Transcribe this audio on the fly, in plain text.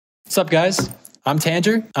What's up, guys? I'm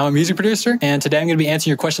Tanger. I'm a music producer, and today I'm going to be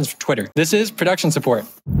answering your questions from Twitter. This is production support.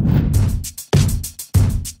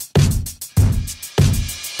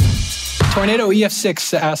 Tornado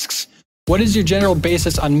EF6 asks, what is your general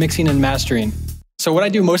basis on mixing and mastering? So what I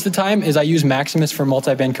do most of the time is I use Maximus for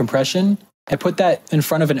multiband compression. I put that in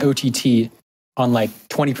front of an OTT on like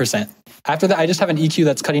 20%. After that, I just have an EQ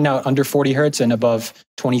that's cutting out under 40 hertz and above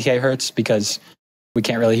 20K hertz because we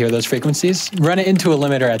can't really hear those frequencies. Run it into a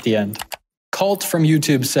limiter at the end. Cult from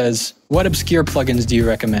YouTube says, what obscure plugins do you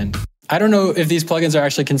recommend? I don't know if these plugins are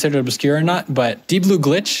actually considered obscure or not, but Deep Blue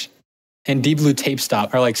Glitch and Deep Blue Tape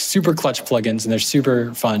Stop are like super clutch plugins and they're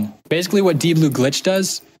super fun. Basically what Deep Blue Glitch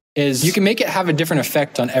does is you can make it have a different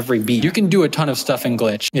effect on every beat. You can do a ton of stuff in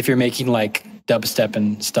Glitch. If you're making like dubstep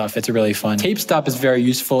and stuff, it's really fun. Tape Stop is very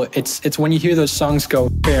useful. It's when you hear those songs go,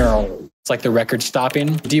 it's like the record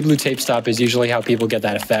stopping. Deep Blue Tape Stop is usually how people get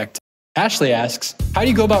that effect. Ashley asks, how do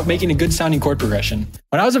you go about making a good sounding chord progression?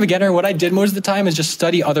 When I was a beginner, what I did most of the time is just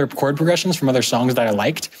study other chord progressions from other songs that I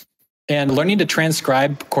liked. And learning to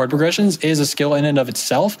transcribe chord progressions is a skill in and of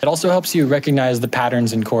itself. It also helps you recognize the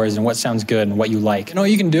patterns in chords and what sounds good and what you like. You know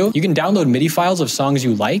what you can do? You can download MIDI files of songs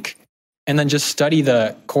you like and then just study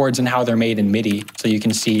the chords and how they're made in MIDI so you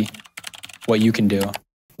can see what you can do.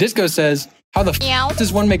 Disco says, how the f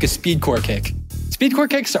does one make a speedcore kick? Speedcore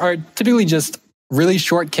kicks are typically just really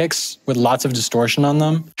short kicks with lots of distortion on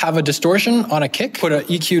them. Have a distortion on a kick, put an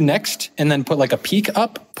EQ next, and then put like a peak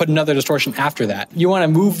up, put another distortion after that. You want to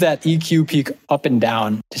move that EQ peak up and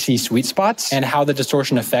down to see sweet spots and how the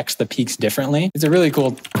distortion affects the peaks differently. It's a really cool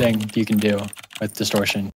thing you can do with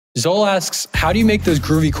distortion. Zol asks, how do you make those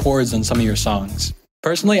groovy chords on some of your songs?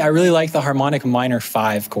 Personally, I really like the harmonic minor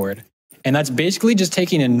 5 chord. And that's basically just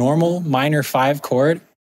taking a normal minor 5 chord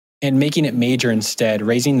and making it major instead,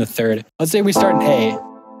 raising the third. Let's say we start an A,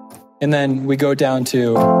 and then we go down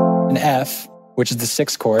to an F, which is the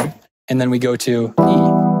 6th chord, and then we go to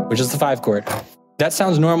E, which is the 5 chord. That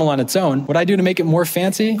sounds normal on its own. What I do to make it more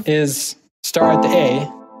fancy is start at the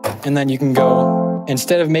A, and then you can go,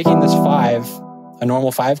 instead of making this 5, a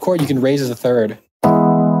normal 5 chord, you can raise it a third.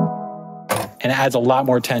 And it adds a lot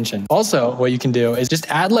more tension. Also, what you can do is just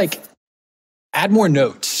add more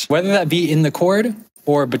notes, whether that be in the chord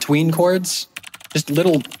or between chords, just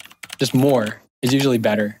more is usually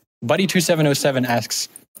better. Buddy2707 asks,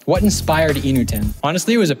 what inspired Inu Tan?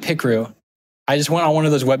 Honestly, it was a pickaroo. I just went on one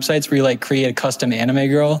of those websites where you like create a custom anime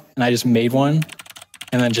girl, and I just made one,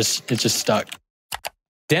 and then it just stuck.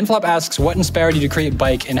 Danflop asks, what inspired you to create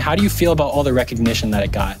Bike, and how do you feel about all the recognition that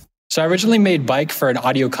it got? So I originally made Bike for an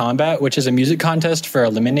Audio Combat, which is a music contest for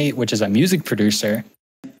Eliminate, which is a music producer.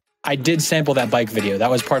 I did sample that Bike video.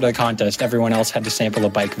 That was part of the contest. Everyone else had to sample a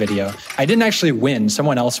Bike video. I didn't actually win.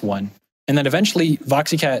 Someone else won. And then eventually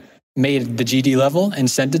VoxyCat made the GD level and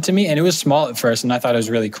sent it to me. And it was small at first, and I thought it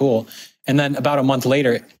was really cool. And then about a month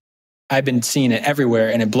later, I've been seeing it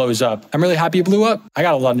everywhere, and it blows up. I'm really happy it blew up. I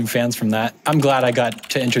got a lot of new fans from that. I'm glad I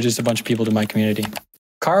got to introduce a bunch of people to my community.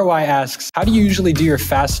 Carwy asks, how do you usually do your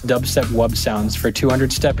fast dubstep wub sounds for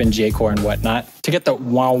 200 step and J-core and whatnot? To get the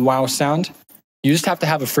wow wow sound, you just have to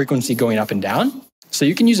have a frequency going up and down. So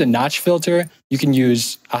you can use a notch filter. You can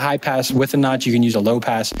use a high pass with a notch. You can use a low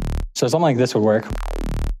pass. So something like this would work.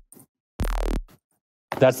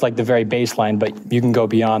 That's like the very baseline, but you can go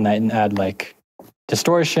beyond that and add like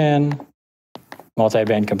distortion,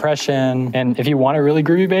 multi-band compression. And if you want a really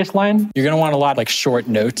groovy bass line, you're going to want a lot of like short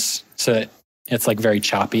notes so that it's like very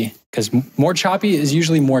choppy, because more choppy is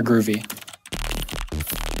usually more groovy.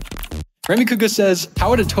 Remy Kuka says,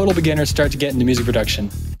 how would a total beginner start to get into music production?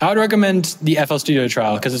 I would recommend the FL Studio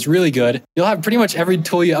trial because it's really good. You'll have pretty much every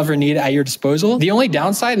tool you ever need at your disposal. The only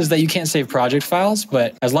downside is that you can't save project files,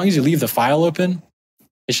 but as long as you leave the file open,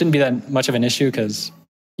 it shouldn't be that much of an issue because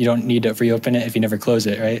you don't need to reopen it if you never close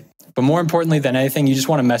it, right? But more importantly than anything, you just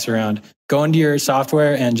want to mess around. Go into your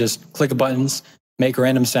software and just click buttons, make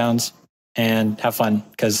random sounds, and have fun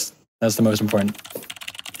because that's the most important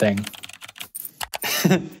thing.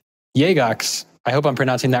 Yegox, I hope I'm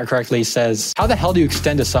pronouncing that correctly, says, how the hell do you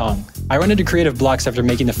extend a song? I run into creative blocks after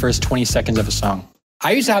making the first 20 seconds of a song.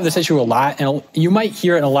 I used to have this issue a lot, and you might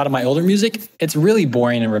hear it in a lot of my older music. It's really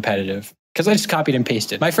boring and repetitive because I just copied and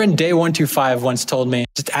pasted. My friend Day125 once told me,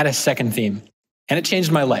 just add a second theme, and it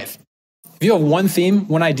changed my life. If you have one theme,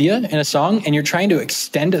 one idea in a song, and you're trying to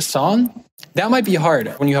extend a song, that might be hard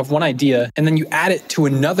when you have one idea and then you add it to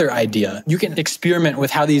another idea. You can experiment with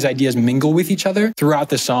how these ideas mingle with each other throughout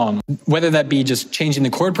the song, whether that be just changing the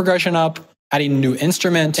chord progression up, adding a new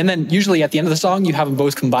instrument, and then usually at the end of the song, you have them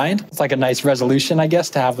both combined. It's like a nice resolution, I guess,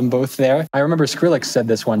 to have them both there. I remember Skrillex said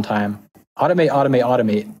this one time, automate, automate,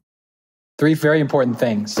 automate. 3 very important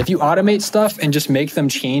things. If you automate stuff and just make them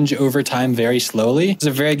change over time very slowly, it's a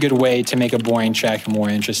very good way to make a boring track more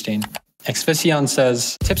interesting. Exfician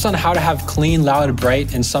says, tips on how to have clean, loud,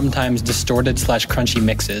 bright, and sometimes distorted/crunchy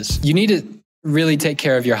mixes. You need to really take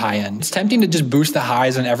care of your high end. It's tempting to just boost the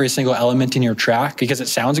highs on every single element in your track because it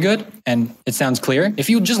sounds good and it sounds clear.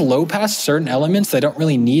 If you just low pass certain elements that don't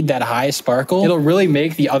really need that high sparkle, it'll really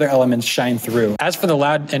make the other elements shine through. As for the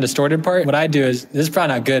loud and distorted part, what I do is, this is probably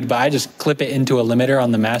not good, but I just clip it into a limiter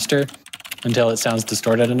on the master until it sounds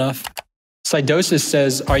distorted enough. Sidosis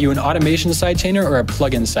says, are you an automation sidechainer or a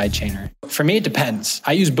plugin sidechainer? For me, it depends.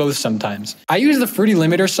 I use both sometimes. I use the Fruity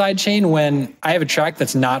Limiter sidechain when I have a track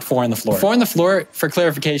that's not 4 on the floor. 4 on the floor, for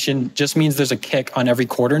clarification, just means there's a kick on every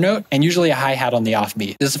quarter note and usually a hi-hat on the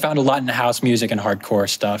offbeat. This is found a lot in house music and hardcore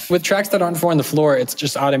stuff. With tracks that aren't 4 on the floor, it's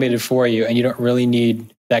just automated for you and you don't really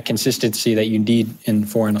need that consistency that you need in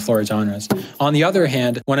 4 on the floor genres. On the other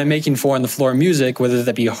hand, when I'm making 4 on the floor music, whether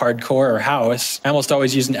that be hardcore or house, I almost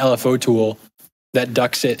always use an LFO tool that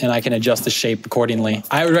ducks it and I can adjust the shape accordingly.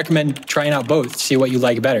 I would recommend trying out both, see what you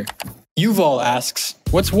like better. Yuval asks,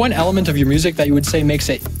 what's one element of your music that you would say makes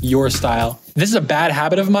it your style? This is a bad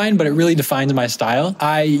habit of mine, but it really defines my style.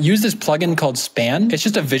 I use this plugin called Span. It's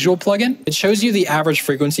just a visual plugin. It shows you the average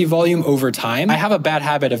frequency volume over time. I have a bad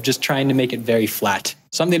habit of just trying to make it very flat.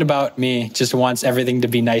 Something about me just wants everything to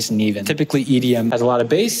be nice and even. Typically EDM has a lot of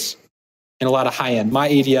bass and a lot of high end. My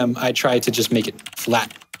EDM, I try to just make it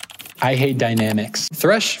flat. I hate dynamics.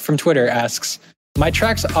 Thresh from Twitter asks, my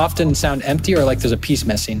tracks often sound empty or like there's a piece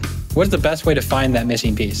missing. What is the best way to find that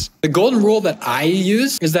missing piece? The golden rule that I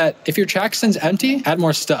use is that if your track sounds empty, add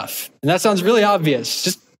more stuff. And that sounds really obvious.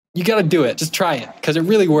 Just, you gotta do it. Just try it, because it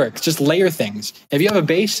really works. Just layer things. If you have a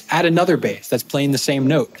bass, add another bass that's playing the same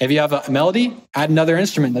note. If you have a melody, add another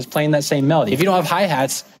instrument that's playing that same melody. If you don't have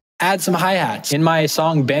hi-hats, add some hi-hats. In my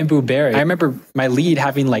song Bamboo Berry, I remember my lead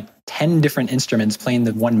having like 10 different instruments playing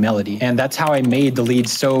the one melody. And that's how I made the lead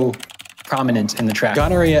so prominent in the track.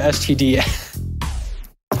 Gonorrhea STD.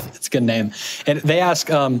 It's a good name. And they ask,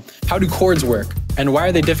 how do chords work? And why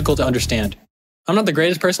are they difficult to understand? I'm not the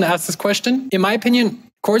greatest person to ask this question. In my opinion,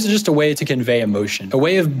 chords are just a way to convey emotion, a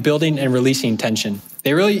way of building and releasing tension.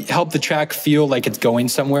 They really help the track feel like it's going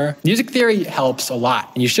somewhere. Music theory helps a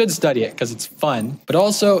lot, and you should study it because it's fun, but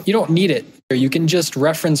also you don't need it. You can just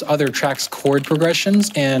reference other tracks' chord progressions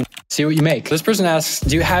and see what you make. This person asks,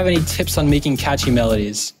 do you have any tips on making catchy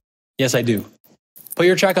melodies? Yes, I do. Put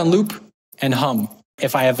your track on loop and hum.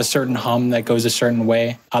 If I have a certain hum that goes a certain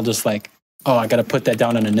way, I'll just like, oh, I gotta put that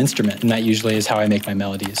down on an instrument. And that usually is how I make my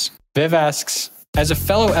melodies. Viv asks, as a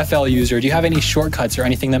fellow FL user, do you have any shortcuts or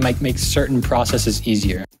anything that might make certain processes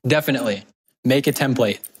easier? Definitely. Make a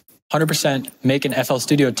template. 100% make an FL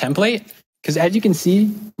Studio template. Because as you can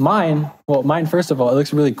see, mine, first of all, it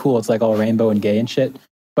looks really cool. It's like all rainbow and gay and shit.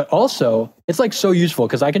 But also, it's like so useful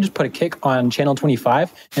because I can just put a kick on channel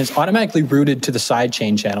 25 and it's automatically routed to the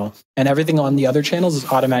sidechain channel. And everything on the other channels is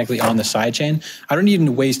automatically on the sidechain. I don't need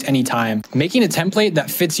to waste any time. Making a template that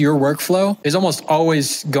fits your workflow is almost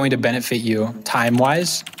always going to benefit you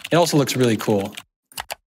time-wise. It also looks really cool.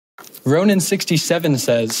 Ronan67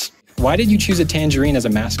 says, why did you choose a Tangerine as a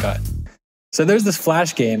mascot? So there's this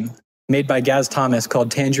Flash game made by Gaz Thomas called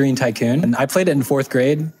Tangerine Tycoon. And I played it in 4th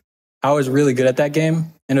grade. I was really good at that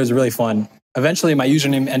game, and it was really fun. Eventually, my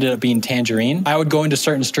username ended up being Tangerine. I would go into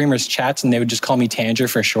certain streamers' chats, and they would just call me Tanger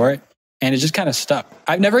for short, and it just kind of stuck.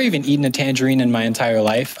 I've never even eaten a tangerine in my entire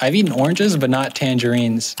life. I've eaten oranges, but not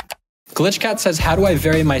tangerines. Glitchcat says, how do I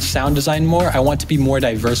vary my sound design more? I want to be more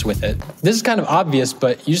diverse with it. This is kind of obvious,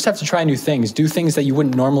 but you just have to try new things. Do things that you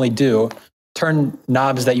wouldn't normally do. Turn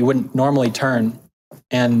knobs that you wouldn't normally turn,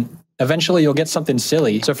 and eventually you'll get something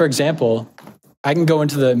silly. So for example, I can go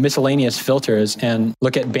into the miscellaneous filters and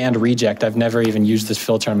look at band reject. I've never even used this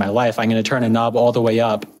filter in my life. I'm going to turn a knob all the way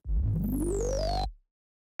up.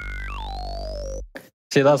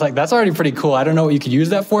 See, that's already pretty cool. I don't know what you could use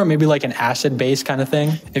that for. Maybe like an acid bass kind of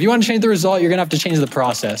thing. If you want to change the result, you're going to have to change the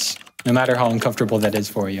process, no matter how uncomfortable that is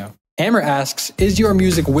for you. Amber asks, is your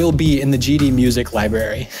music will be in the GD music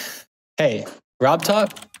library? Hey, Rob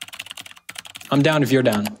Top, I'm down if you're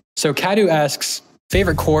down. So Kadu asks,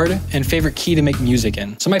 favorite chord and favorite key to make music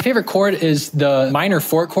in. So my favorite chord is the minor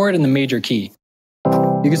 4 chord and the major key.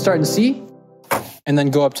 You can start in C and then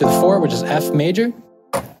go up to the 4, which is F major,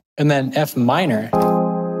 and then F minor.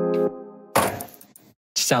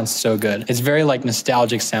 Sounds so good. It's very like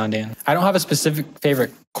nostalgic sounding. I don't have a specific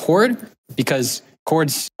favorite chord because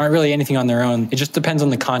chords aren't really anything on their own. It just depends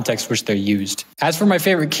on the context which they're used. As for my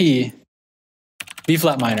favorite key, B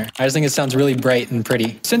flat minor. I just think it sounds really bright and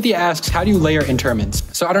pretty. Cynthia asks, how do you layer interments?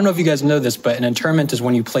 So I don't know if you guys know this, but an interment is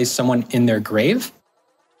when you place someone in their grave.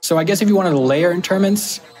 So I guess if you wanted to layer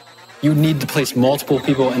interments, you'd need to place multiple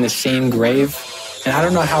people in the same grave. And I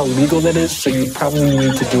don't know how legal that is, so you'd probably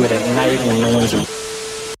need to do it at night when no one's around.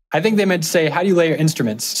 I think they meant to say, how do you layer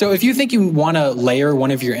instruments? So if you think you want to layer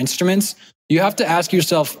one of your instruments, you have to ask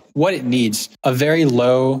yourself what it needs. A very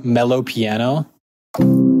low, mellow piano.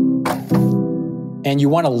 And you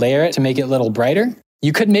want to layer it to make it a little brighter.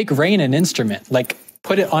 You could make rain an instrument, like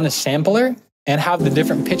put it on a sampler and have the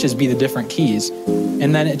different pitches be the different keys.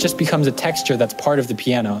 And then it just becomes a texture that's part of the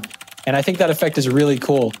piano. And I think that effect is really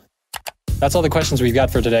cool. That's all the questions we've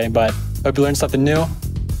got for today, but hope you learned something new.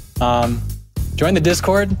 Join the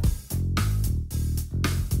Discord.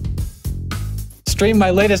 Stream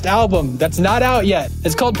my latest album that's not out yet.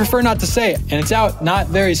 It's called Prefer Not to Say, and it's out not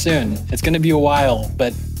very soon. It's going to be a while,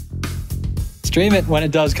 but stream it when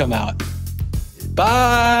it does come out.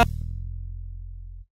 Bye!